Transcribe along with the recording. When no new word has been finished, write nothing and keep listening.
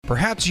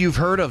Perhaps you've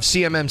heard of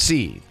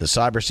CMMC, the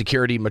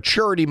Cybersecurity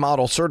Maturity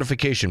Model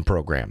Certification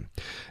Program.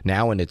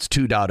 Now in its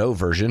 2.0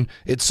 version,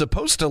 it's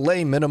supposed to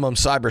lay minimum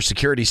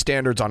cybersecurity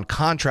standards on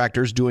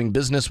contractors doing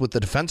business with the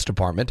Defense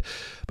Department,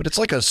 but it's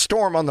like a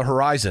storm on the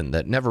horizon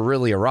that never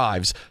really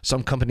arrives.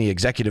 Some company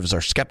executives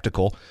are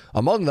skeptical.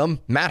 Among them,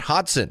 Matt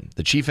Hodson,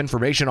 the Chief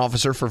Information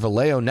Officer for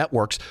Vallejo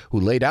Networks, who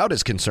laid out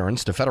his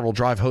concerns to Federal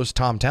Drive host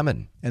Tom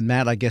Temin. And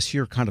Matt, I guess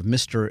you're kind of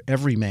Mr.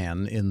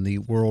 Everyman in the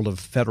world of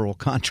federal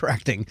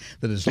contracting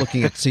that is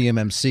looking at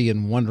CMMC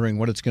and wondering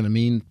what it's going to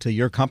mean to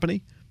your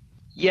company?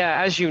 Yeah,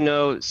 as you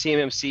know,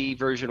 CMMC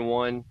version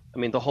 1,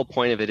 the whole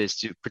point of it is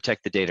to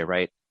protect the data,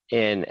 right?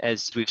 And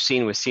as we've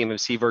seen with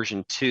CMMC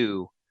version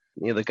 2,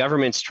 the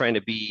government's trying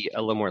to be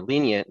a little more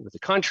lenient with the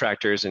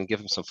contractors and give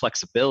them some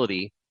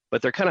flexibility,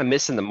 but they're kind of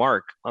missing the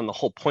mark on the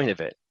whole point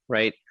of it,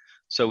 right?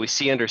 So we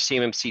see under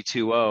CMMC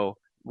 2.0,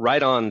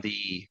 right on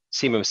the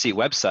CMMC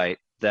website,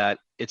 that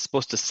it's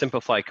supposed to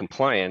simplify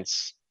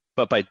compliance,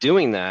 but by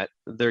doing that,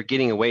 they're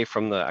getting away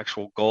from the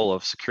actual goal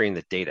of securing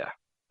the data,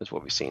 is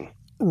what we've seen.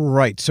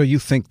 Right. So you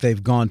think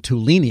they've gone too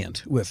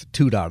lenient with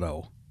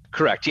 2.0?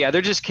 Correct. Yeah,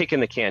 they're just kicking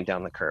the can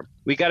down the curb.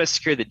 We got to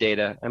secure the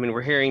data.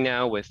 We're hearing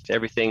now with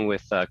everything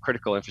with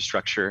critical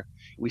infrastructure.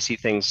 We see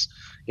things,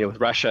 with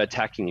Russia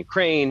attacking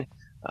Ukraine,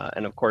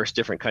 and of course,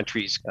 different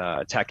countries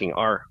attacking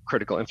our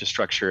critical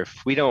infrastructure.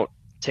 If we don't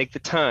take the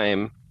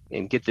time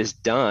and get this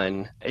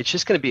done, it's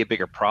just going to be a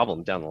bigger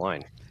problem down the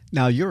line.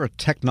 Now, you're a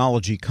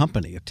technology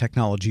company, a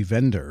technology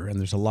vendor, and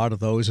there's a lot of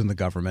those in the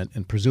government,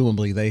 and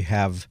presumably they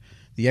have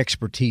the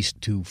expertise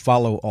to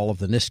follow all of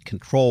the NIST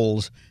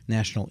controls,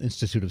 National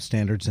Institute of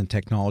Standards and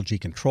Technology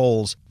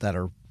controls that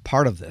are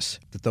part of this,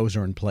 that those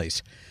are in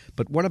place.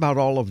 But what about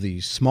all of the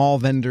small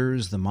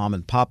vendors, the mom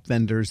and pop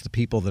vendors, the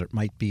people that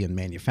might be in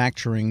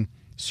manufacturing,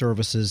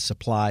 services,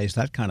 supplies,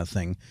 that kind of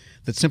thing,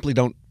 that simply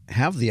don't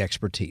have the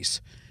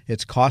expertise?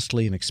 It's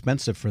costly and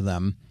expensive for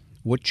them.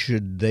 What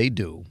should they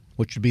do?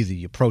 What should be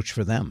the approach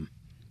for them?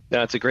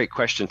 That's a great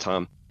question,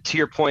 Tom. To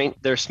your point,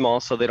 they're small,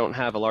 so they don't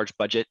have a large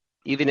budget.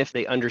 Even if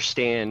they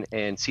understand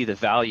and see the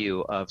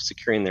value of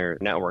securing their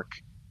network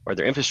or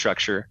their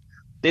infrastructure,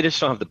 they just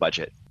don't have the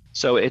budget.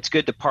 So it's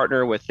good to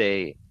partner with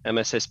a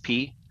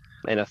MSSP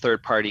and a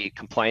third-party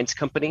compliance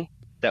company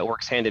that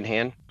works hand in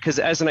hand. Because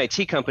as an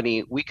IT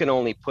company, we can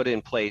only put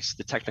in place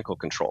the technical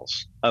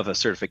controls of a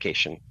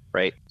certification,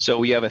 right? So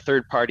we have a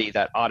third party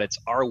that audits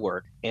our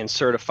work and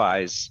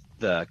certifies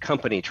the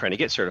company trying to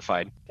get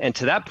certified. And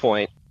to that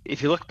point,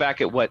 if you look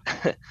back at what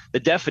the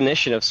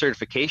definition of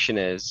certification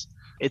is,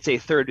 it's a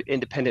third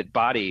independent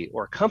body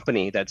or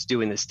company that's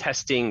doing this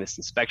testing, this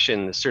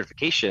inspection, this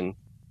certification.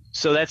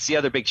 So that's the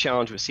other big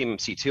challenge with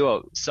CMMC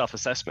 2.0,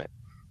 self-assessment.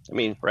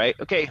 Right?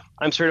 Okay,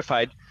 I'm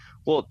certified.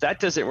 Well, that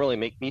doesn't really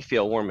make me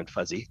feel warm and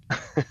fuzzy.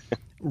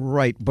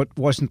 Right, but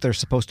wasn't there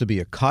supposed to be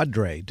a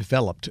cadre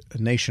developed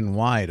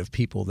nationwide of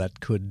people that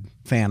could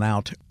fan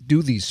out,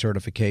 do these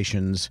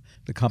certifications,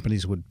 the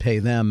companies would pay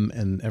them,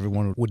 and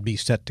everyone would be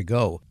set to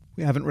go?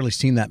 We haven't really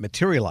seen that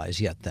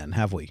materialize yet then,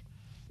 have we?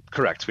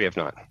 Correct, we have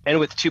not. And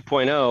with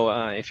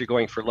 2.0, if you're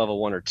going for level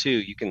 1 or 2,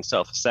 you can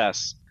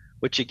self-assess,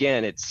 which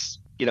again, it's,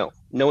 no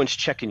one's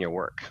checking your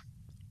work.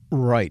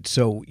 Right,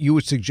 so you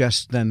would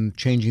suggest then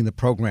changing the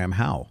program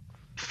how?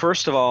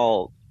 First of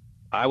all,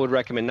 I would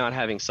recommend not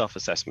having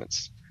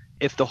self-assessments.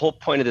 If the whole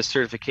point of the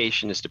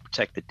certification is to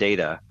protect the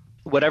data,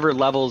 whatever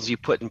levels you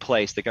put in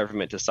place, the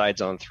government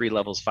decides on 3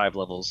 levels, 5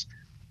 levels,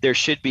 there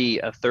should be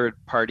a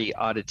third-party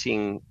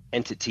auditing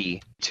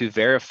entity to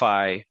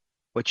verify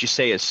what you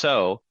say is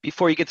so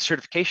before you get the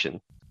certification.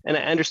 And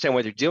I understand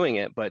why they're doing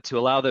it, but to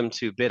allow them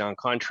to bid on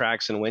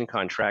contracts and win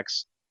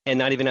contracts and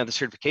not even have the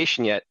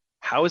certification yet,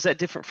 how is that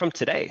different from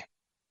today?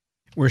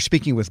 We're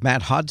speaking with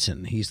Matt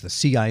Hodson. He's the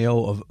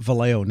CIO of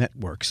Vallejo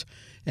Networks.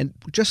 And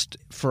just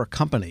for a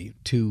company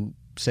to,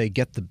 say,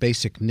 get the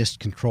basic NIST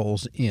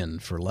controls in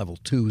for level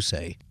 2,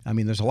 say,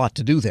 there's a lot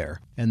to do there.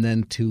 And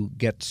then to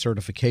get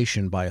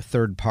certification by a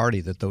third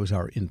party that those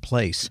are in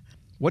place.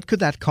 What could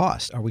that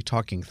cost? Are we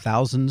talking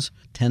thousands,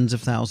 tens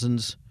of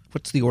thousands?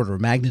 What's the order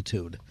of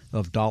magnitude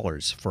of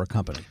dollars for a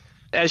company?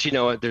 As you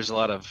know, there's a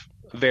lot of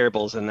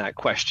variables in that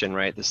question,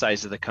 right? The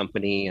size of the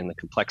company and the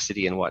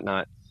complexity and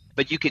whatnot.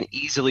 But you can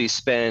easily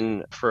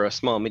spend for a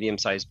small,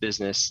 medium-sized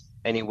business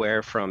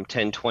anywhere from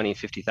 $10,000, $20,000,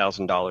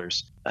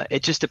 $50,000.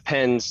 It just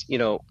depends,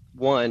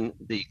 one,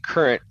 the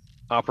current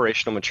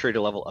operational maturity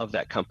level of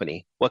that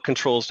company. What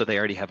controls do they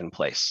already have in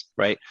place,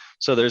 right?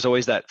 So there's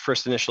always that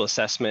first initial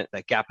assessment,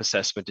 that gap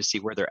assessment to see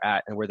where they're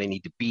at and where they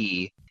need to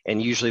be.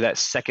 And usually that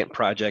second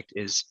project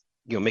is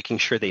making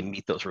sure they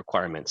meet those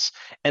requirements.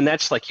 And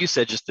that's, like you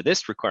said, just the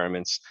NIST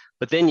requirements.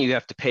 But then you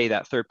have to pay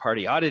that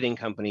third-party auditing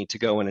company to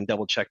go in and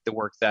double-check the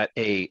work that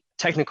a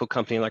technical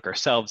company like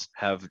ourselves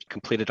have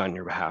completed on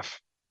your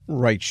behalf.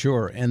 Right,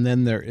 sure. And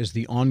then there is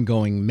the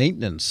ongoing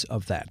maintenance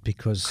of that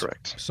because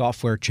Correct.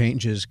 Software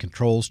changes,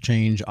 controls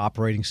change,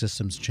 operating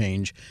systems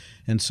change.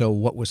 And so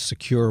what was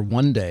secure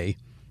one day,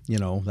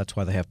 that's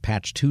why they have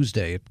Patch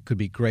Tuesday. It could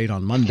be great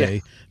on Monday.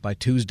 Yeah. By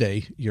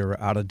Tuesday, you're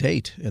out of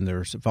date and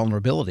there's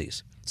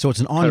vulnerabilities. So it's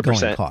an ongoing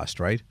 100%. cost,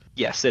 right?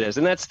 Yes, it is.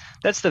 And that's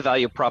the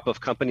value prop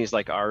of companies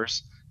like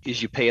ours,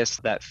 is you pay us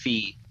that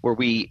fee where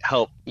we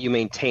help you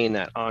maintain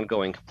that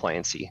ongoing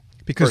compliancy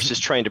versus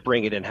trying to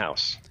bring it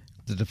in-house.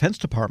 The Defense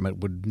Department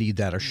would need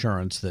that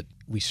assurance that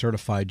we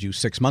certified you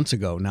 6 months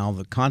ago. Now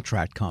the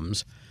contract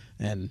comes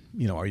and,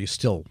 are you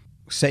still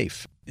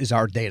safe? Is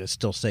our data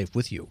still safe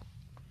with you?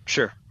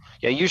 Sure.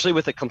 Yeah, usually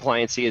with the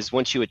compliancy is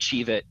once you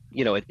achieve it,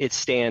 it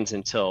stands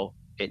until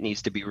it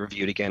needs to be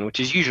reviewed again, which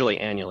is usually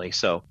annually.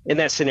 So in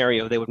that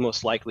scenario, they would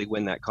most likely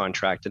win that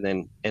contract. And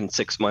then in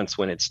 6 months,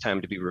 when it's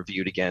time to be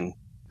reviewed again,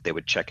 they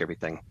would check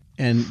everything.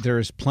 And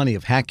there's plenty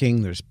of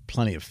hacking, there's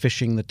plenty of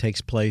phishing that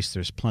takes place,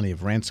 there's plenty of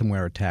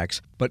ransomware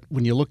attacks. But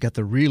when you look at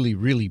the really,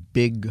 really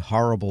big,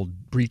 horrible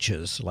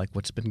breaches, like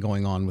what's been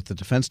going on with the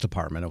Defense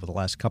Department over the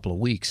last couple of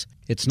weeks,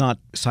 it's not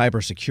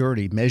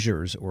cybersecurity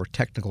measures or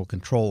technical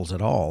controls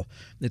at all.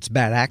 It's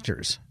bad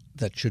actors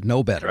that should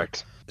know better.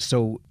 Correct.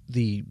 So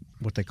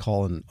what they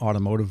call in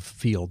automotive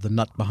field, the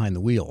nut behind the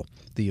wheel,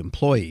 the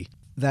employee,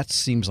 that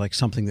seems like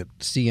something that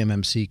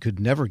CMMC could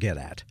never get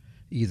at,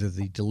 either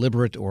the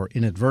deliberate or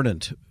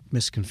inadvertent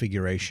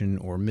misconfiguration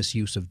or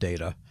misuse of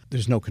data.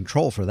 There's no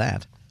control for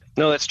that.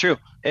 No, that's true.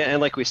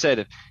 And like we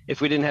said, if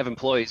we didn't have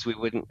employees, we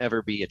wouldn't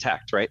ever be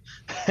attacked, right?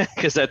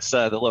 Because that's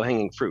the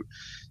low-hanging fruit.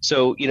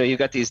 So, you've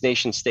got these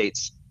nation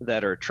states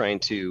that are trying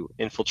to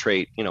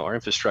infiltrate, our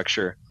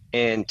infrastructure.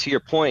 And to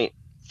your point,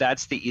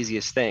 that's the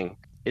easiest thing,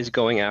 is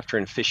going after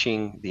and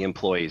phishing the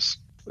employees.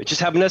 It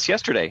just happened to us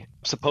yesterday.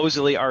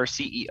 Supposedly, our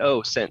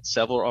CEO sent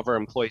several of our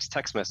employees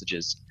text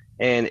messages,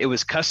 and it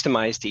was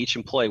customized to each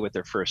employee with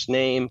their first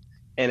name,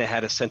 and it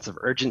had a sense of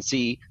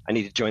urgency. I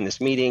need to join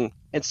this meeting.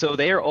 And so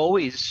they are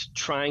always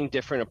trying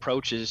different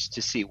approaches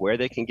to see where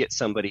they can get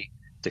somebody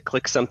to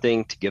click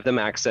something, to give them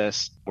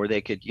access, where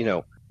they could,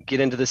 get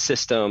into the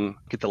system,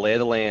 get the lay of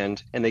the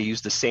land. And they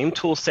use the same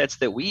tool sets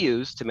that we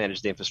use to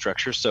manage the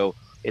infrastructure. So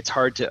it's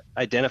hard to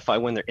identify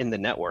when they're in the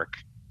network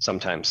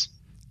sometimes.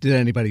 Did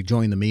anybody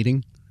join the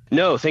meeting?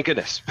 No, thank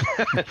goodness.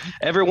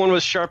 Everyone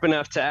was sharp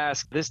enough to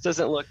ask, this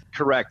doesn't look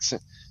correct.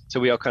 So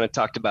we all kind of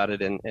talked about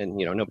it and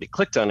nobody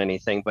clicked on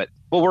anything. But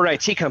we're an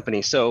IT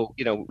company. So,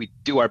 we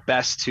do our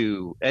best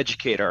to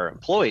educate our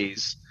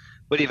employees,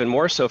 but even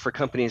more so for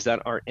companies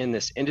that aren't in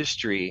this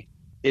industry.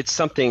 It's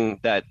something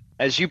that,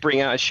 as you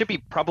bring out, it should be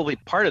probably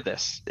part of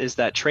this, is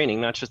that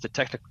training, not just the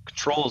technical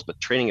controls, but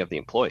training of the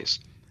employees.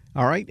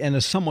 All right. And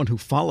as someone who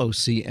follows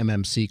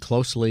CMMC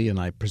closely, and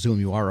I presume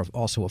you are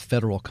also a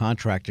federal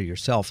contractor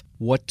yourself,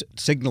 what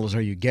signals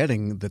are you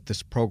getting that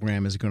this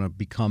program is going to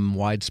become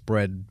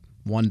widespread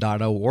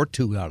 1.0 or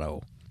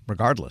 2.0,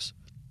 regardless?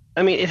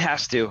 I mean, it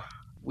has to.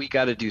 We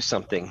got to do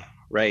something,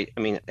 right?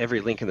 I mean,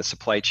 every link in the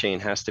supply chain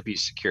has to be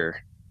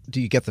secure.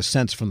 Do you get the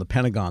sense from the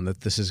Pentagon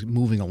that this is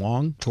moving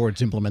along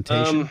towards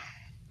implementation?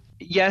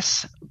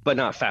 Yes, but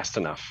not fast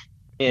enough.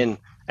 And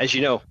as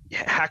you know,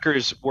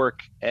 hackers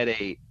work at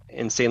a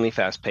insanely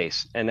fast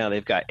pace, and now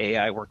they've got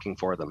AI working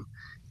for them.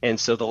 And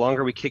so the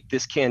longer we kick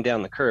this can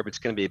down the curb, it's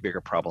going to be a bigger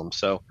problem.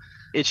 So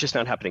it's just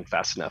not happening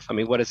fast enough. I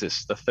mean, what is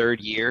this, the third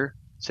year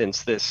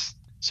since this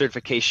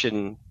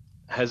certification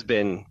has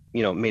been,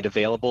 made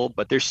available,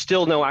 but there's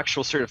still no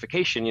actual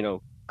certification.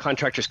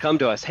 Contractors come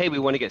to us, hey, we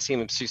want to get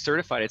CMMC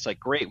certified. It's like,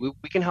 great,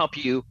 we can help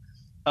you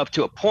up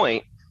to a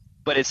point,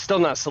 but it's still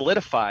not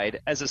solidified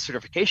as a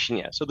certification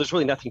yet. So there's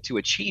really nothing to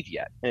achieve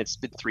yet. And it's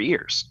been 3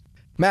 years.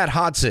 Matt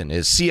Hodson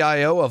is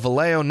CIO of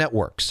Vallejo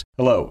Networks.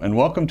 Hello, and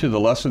welcome to the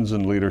Lessons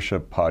in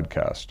Leadership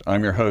podcast.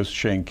 I'm your host,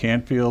 Shane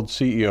Canfield,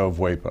 CEO of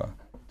WEPA.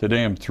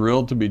 Today, I'm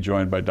thrilled to be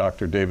joined by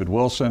Dr. David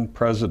Wilson,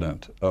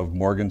 president of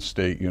Morgan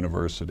State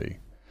University.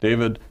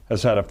 David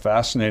has had a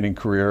fascinating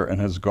career and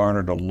has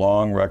garnered a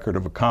long record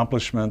of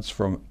accomplishments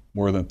from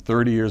more than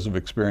 30 years of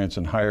experience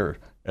in higher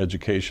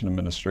education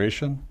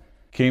administration.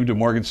 Came to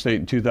Morgan State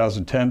in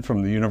 2010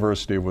 from the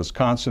University of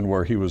Wisconsin,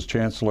 where he was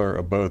chancellor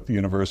of both the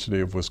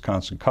University of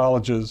Wisconsin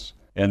Colleges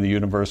and the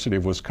University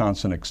of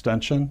Wisconsin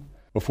Extension.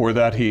 Before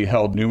that, he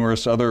held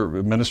numerous other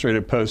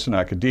administrative posts in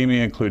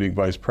academia, including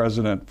vice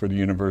president for the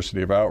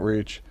University of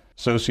Outreach,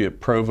 associate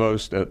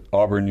provost at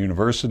Auburn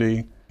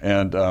University,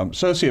 and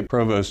associate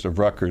provost of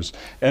Rutgers.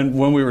 And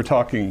when we were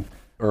talking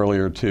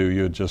earlier, too,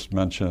 you had just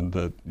mentioned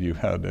that you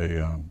had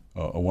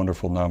a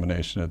wonderful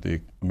nomination at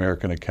the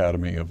American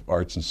Academy of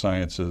Arts and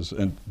Sciences.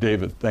 And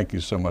David, thank you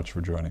so much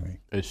for joining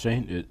me.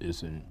 Shane, it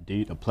is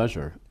indeed a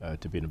pleasure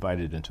to be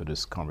invited into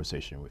this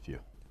conversation with you.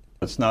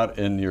 It's not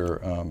in your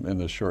in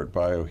the short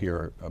bio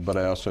here, but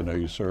I also know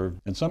you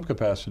served in some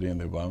capacity in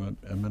the Obama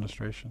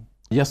administration.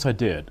 Yes, I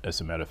did, as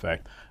a matter of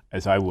fact.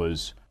 As I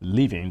was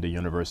leaving the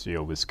University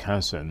of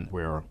Wisconsin,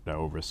 where I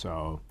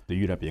oversaw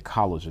the UW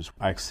colleges,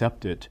 I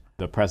accepted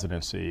the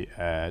presidency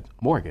at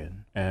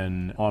Morgan.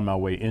 And on my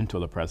way into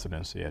the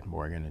presidency at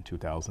Morgan in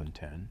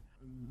 2010,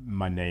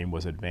 my name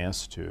was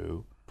advanced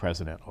to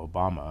President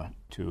Obama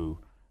to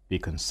be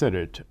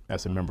considered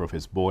as a member of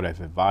his board of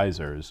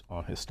advisors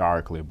on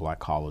historically black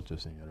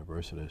colleges and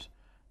universities.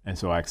 And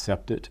so I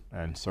accepted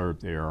and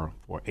served there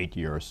for 8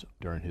 years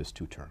during his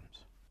 2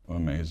 terms.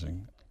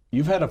 Amazing.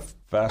 You've had a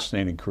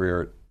fascinating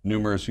career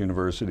numerous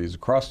universities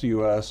across the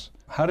U.S.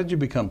 How did you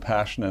become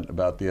passionate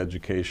about the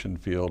education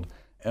field,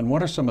 and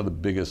what are some of the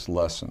biggest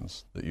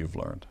lessons that you've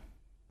learned?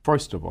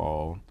 First of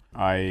all,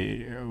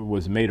 I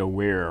was made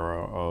aware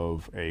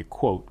of a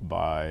quote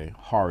by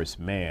Horace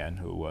Mann,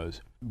 who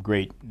was a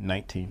great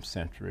 19th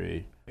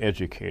century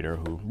educator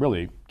who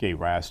really gave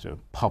rise to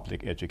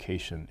public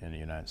education in the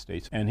United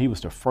States. And he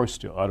was the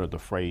first to utter the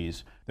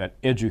phrase that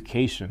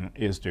education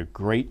is the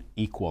great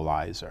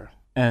equalizer.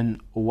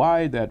 And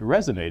why that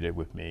resonated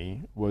with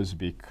me was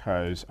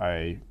because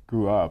I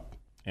grew up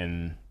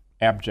in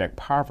abject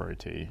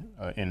poverty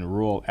in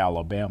rural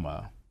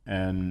Alabama,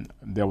 and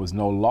there was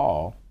no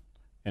law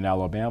in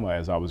Alabama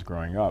as I was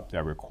growing up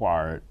that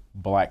required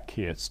black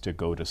kids to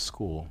go to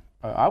school.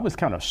 I was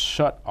kind of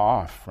shut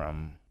off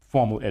from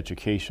formal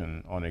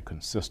education on a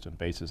consistent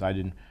basis. I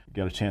didn't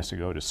get a chance to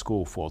go to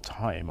school full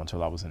time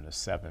until I was in the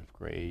 7th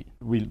grade.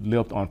 We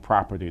lived on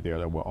property there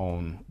that were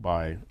owned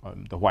by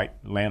the white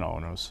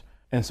landowners.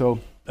 And so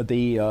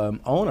the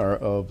owner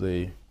of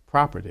the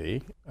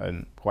property, a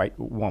white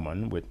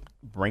woman, would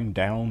bring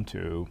down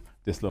to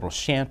this little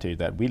shanty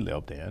that we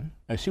lived in,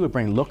 and she would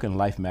bring Look and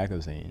Life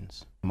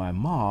magazines. My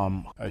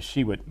mom,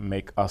 she would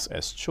make us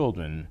as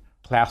children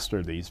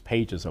plaster these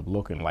pages of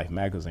Look and Life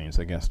magazines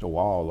against the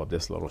wall of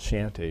this little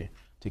shanty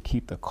to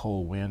keep the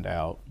cold wind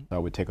out. I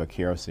would take a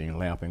kerosene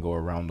lamp and go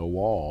around the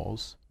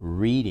walls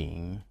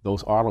reading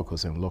those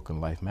articles in Look and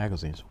Life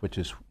magazines, which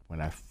is when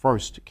I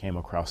first came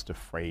across the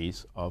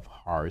phrase of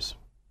Horace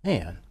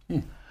Mann.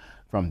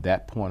 From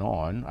that point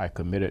on, I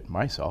committed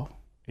myself,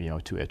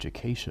 to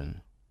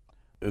education.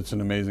 It's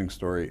an amazing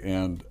story,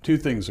 and two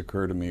things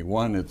occur to me.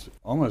 One, it's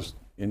almost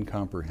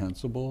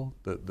incomprehensible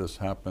that this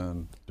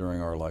happened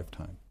during our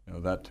lifetime.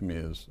 That to me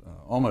is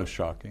almost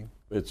shocking.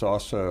 It's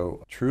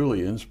also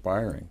truly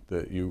inspiring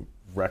that you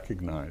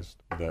recognized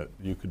that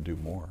you could do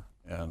more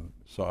and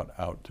sought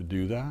out to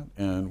do that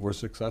and were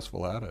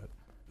successful at it.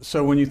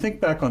 So when you think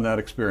back on that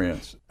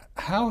experience,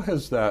 how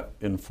has that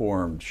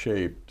informed,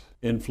 shaped,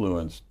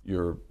 influenced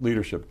your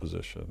leadership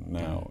position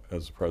now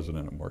as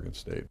president of Morgan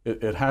State?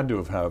 It had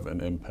to have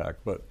an impact,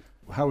 but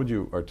how would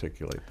you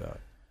articulate that?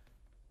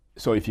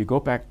 So if you go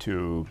back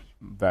to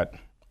that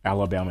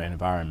Alabama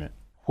environment,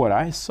 what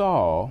I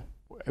saw,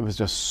 it was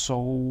just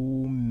so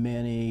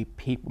many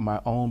people,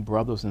 my own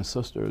brothers and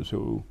sisters,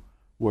 who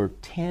were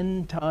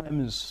 10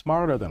 times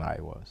smarter than I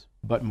was.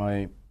 But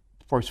my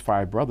first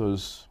 5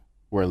 brothers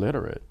were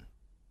illiterate.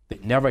 They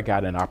never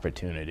got an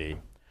opportunity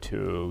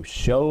to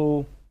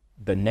show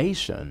the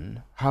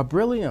nation how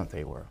brilliant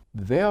they were.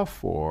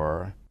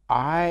 Therefore,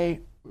 I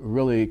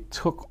really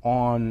took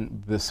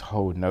on this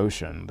whole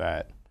notion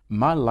that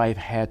my life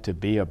had to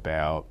be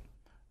about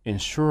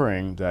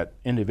ensuring that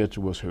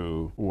individuals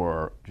who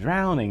were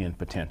drowning in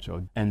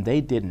potential and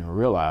they didn't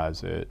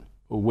realize it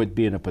would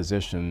be in a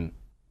position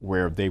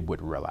where they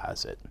would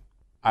realize it.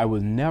 I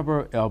was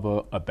never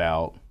ever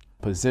about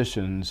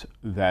positions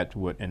that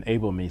would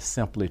enable me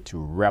simply to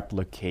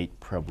replicate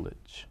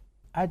privilege.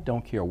 I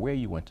don't care where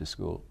you went to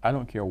school. I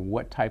don't care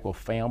what type of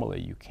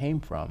family you came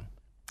from.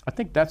 I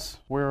think that's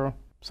where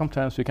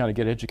sometimes we kind of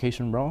get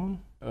education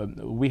wrong.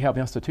 We have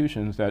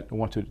institutions that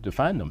want to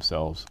define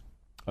themselves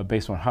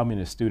based on how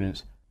many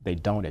students they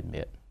don't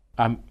admit.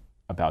 I'm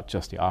about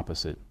just the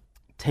opposite,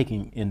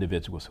 taking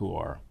individuals who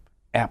are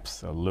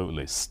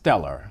absolutely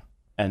stellar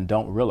and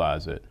don't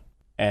realize it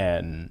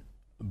and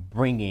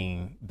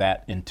bringing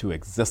that into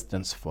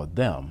existence for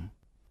them.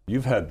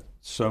 You've had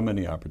so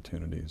many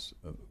opportunities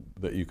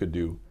that you could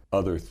do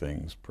other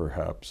things,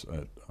 perhaps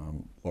at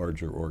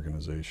larger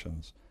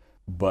organizations,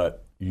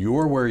 but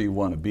you're where you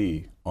want to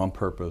be on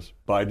purpose,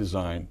 by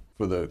design,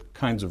 for the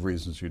kinds of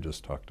reasons you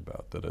just talked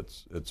about, that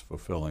it's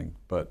fulfilling.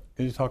 But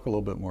can you talk a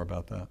little bit more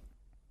about that?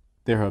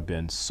 There have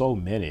been so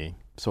many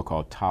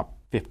so-called top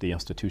 50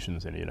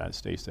 institutions in the United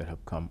States that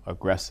have come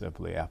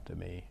aggressively after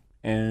me.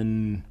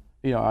 And,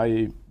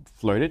 I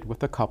flirted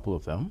with a couple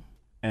of them,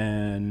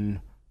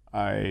 and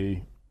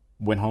I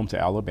went home to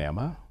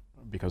Alabama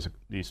because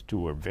these two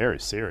were very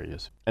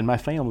serious. And my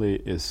family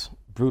is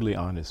brutally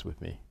honest with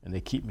me, and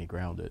they keep me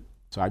grounded.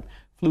 So I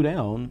flew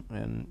down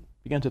and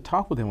began to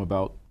talk with them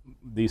about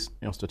these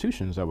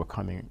institutions that were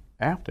coming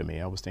after me.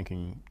 I was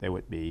thinking they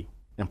would be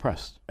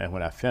impressed. And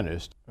when I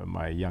finished,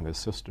 my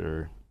youngest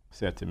sister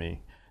said to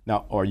me,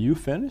 "Now, are you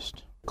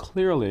finished?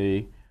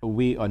 Clearly,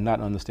 we are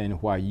not understanding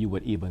why you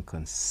would even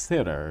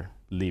consider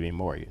leaving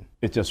Morgan."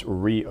 It just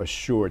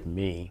reassured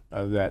me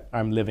that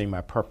I'm living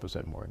my purpose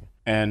at Morgan.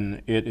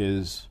 And it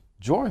is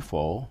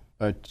joyful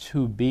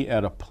to be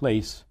at a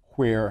place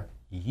where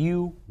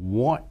you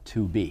want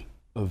to be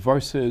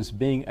versus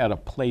being at a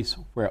place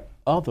where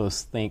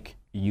others think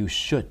you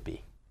should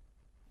be.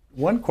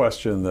 One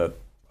question that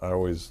I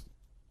always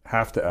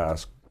have to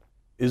ask,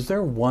 is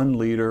there one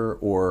leader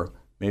or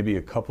maybe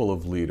a couple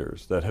of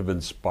leaders that have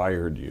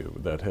inspired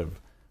you,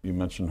 you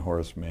mentioned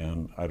Horace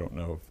Mann, I don't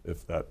know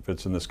if that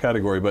fits in this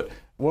category, but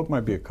what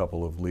might be a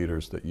couple of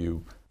leaders that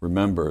you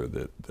remember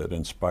that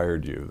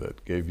inspired you,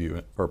 that gave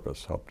you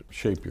purpose, helped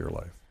shape your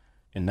life?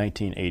 in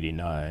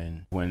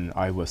 1989, when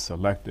I was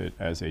selected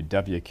as a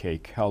W.K.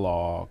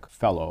 Kellogg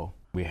Fellow,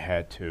 we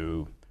had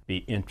to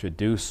be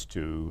introduced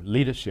to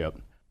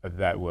leadership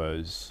that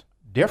was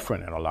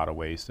different in a lot of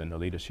ways than the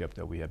leadership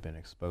that we had been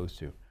exposed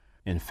to.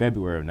 In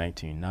February of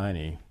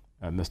 1990,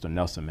 Mr.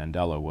 Nelson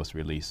Mandela was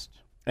released.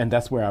 And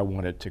that's where I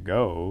wanted to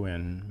go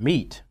and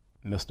meet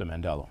Mr.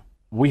 Mandela.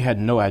 We had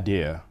no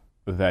idea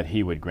that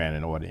he would grant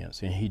an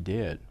audience, and he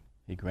did.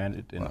 He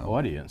granted an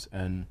audience,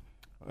 and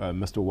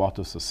Mr.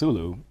 Walter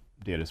Sisulu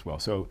did as well.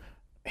 So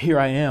here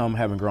I am,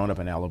 having grown up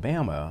in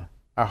Alabama.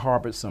 I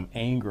harbored some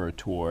anger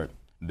toward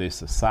the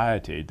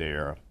society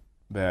there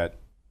that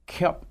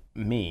kept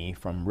me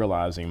from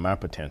realizing my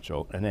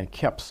potential, and then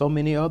kept so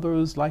many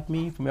others like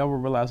me from ever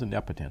realizing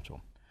their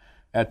potential.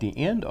 At the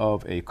end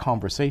of a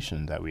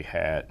conversation that we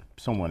had,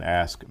 someone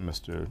asked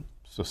Mr.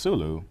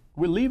 Sisulu,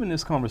 we're leaving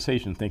this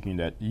conversation thinking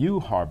that you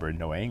harbor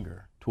no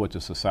anger towards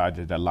a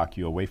society that locked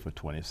you away for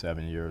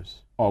 27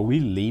 years. Are we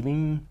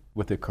leaving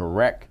with the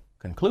correct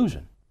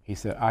conclusion? He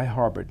said, I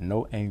harbored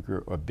no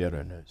anger or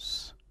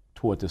bitterness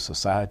toward the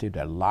society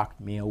that locked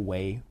me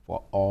away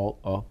for all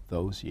of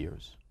those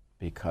years,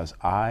 because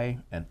I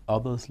and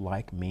others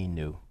like me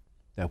knew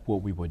that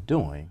what we were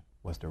doing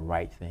was the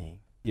right thing.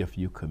 If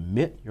you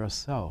commit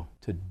yourself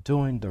to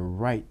doing the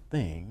right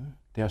thing,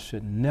 there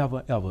should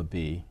never, ever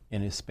be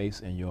any space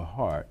in your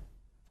heart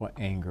for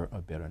anger or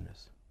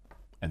bitterness.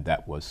 And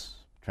that was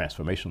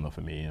transformational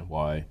for me, and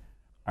why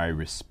I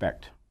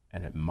respect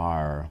and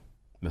admire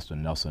Mr.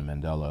 Nelson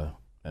Mandela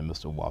and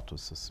Mr. Walter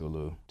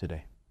Sisulu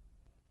today.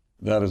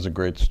 That is a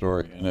great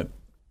story, and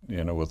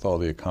it, with all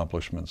the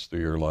accomplishments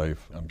through your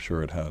life, I'm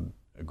sure it had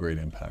a great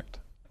impact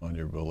on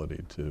your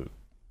ability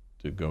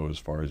to go as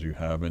far as you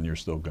have, and you're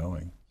still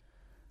going.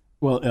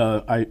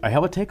 Well, I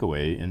have a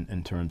takeaway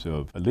in terms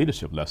of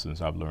leadership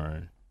lessons I've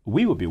learned.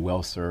 We would be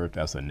well served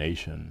as a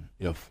nation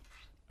if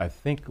I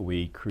think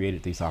we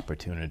created these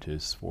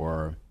opportunities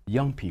for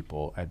young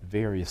people at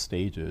various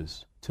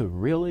stages to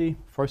really,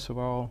 first of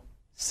all,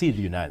 see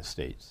the United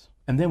States.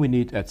 And then we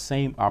need that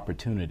same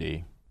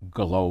opportunity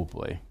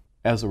globally.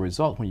 As a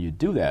result, when you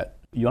do that,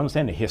 you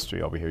understand the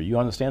history over here, you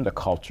understand the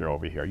culture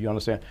over here, you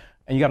understand,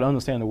 and you got to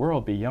understand the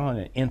world beyond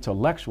an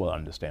intellectual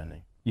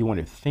understanding. You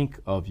want to think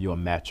of your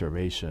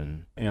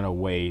maturation in a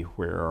way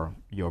where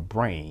your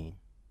brain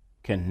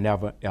can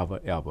never,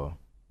 ever, ever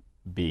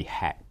be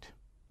hacked.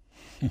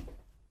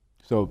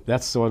 So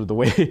that's sort of the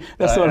way.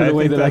 That's sort of the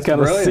way that I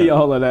kind of see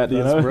all of that.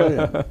 That's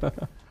brilliant.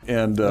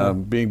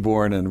 And being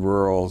born in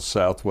rural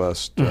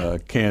Southwest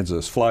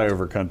Kansas,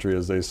 flyover country,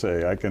 as they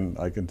say, I can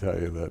tell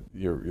you that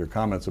your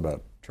comments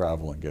about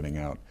travel and getting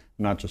out,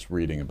 not just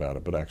reading about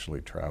it, but actually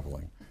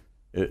traveling,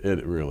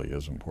 it really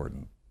is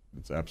important.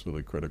 It's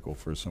absolutely critical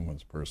for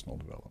someone's personal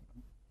development.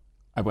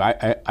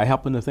 I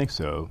happen to think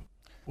so.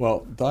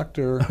 Well,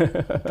 Dr.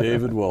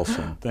 David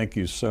Wilson, thank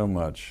you so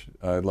much.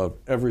 I love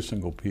every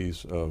single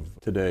piece of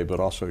today, but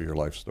also your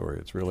life story.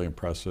 It's really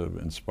impressive,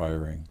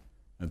 inspiring,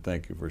 and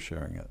thank you for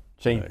sharing it.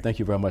 Shane, today. Thank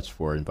you very much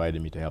for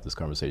inviting me to have this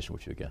conversation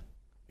with you again.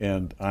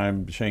 And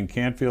I'm Shane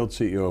Canfield,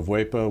 CEO of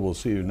WEPA. We'll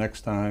see you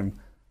next time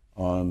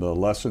on the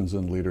Lessons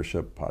in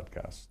Leadership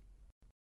podcast.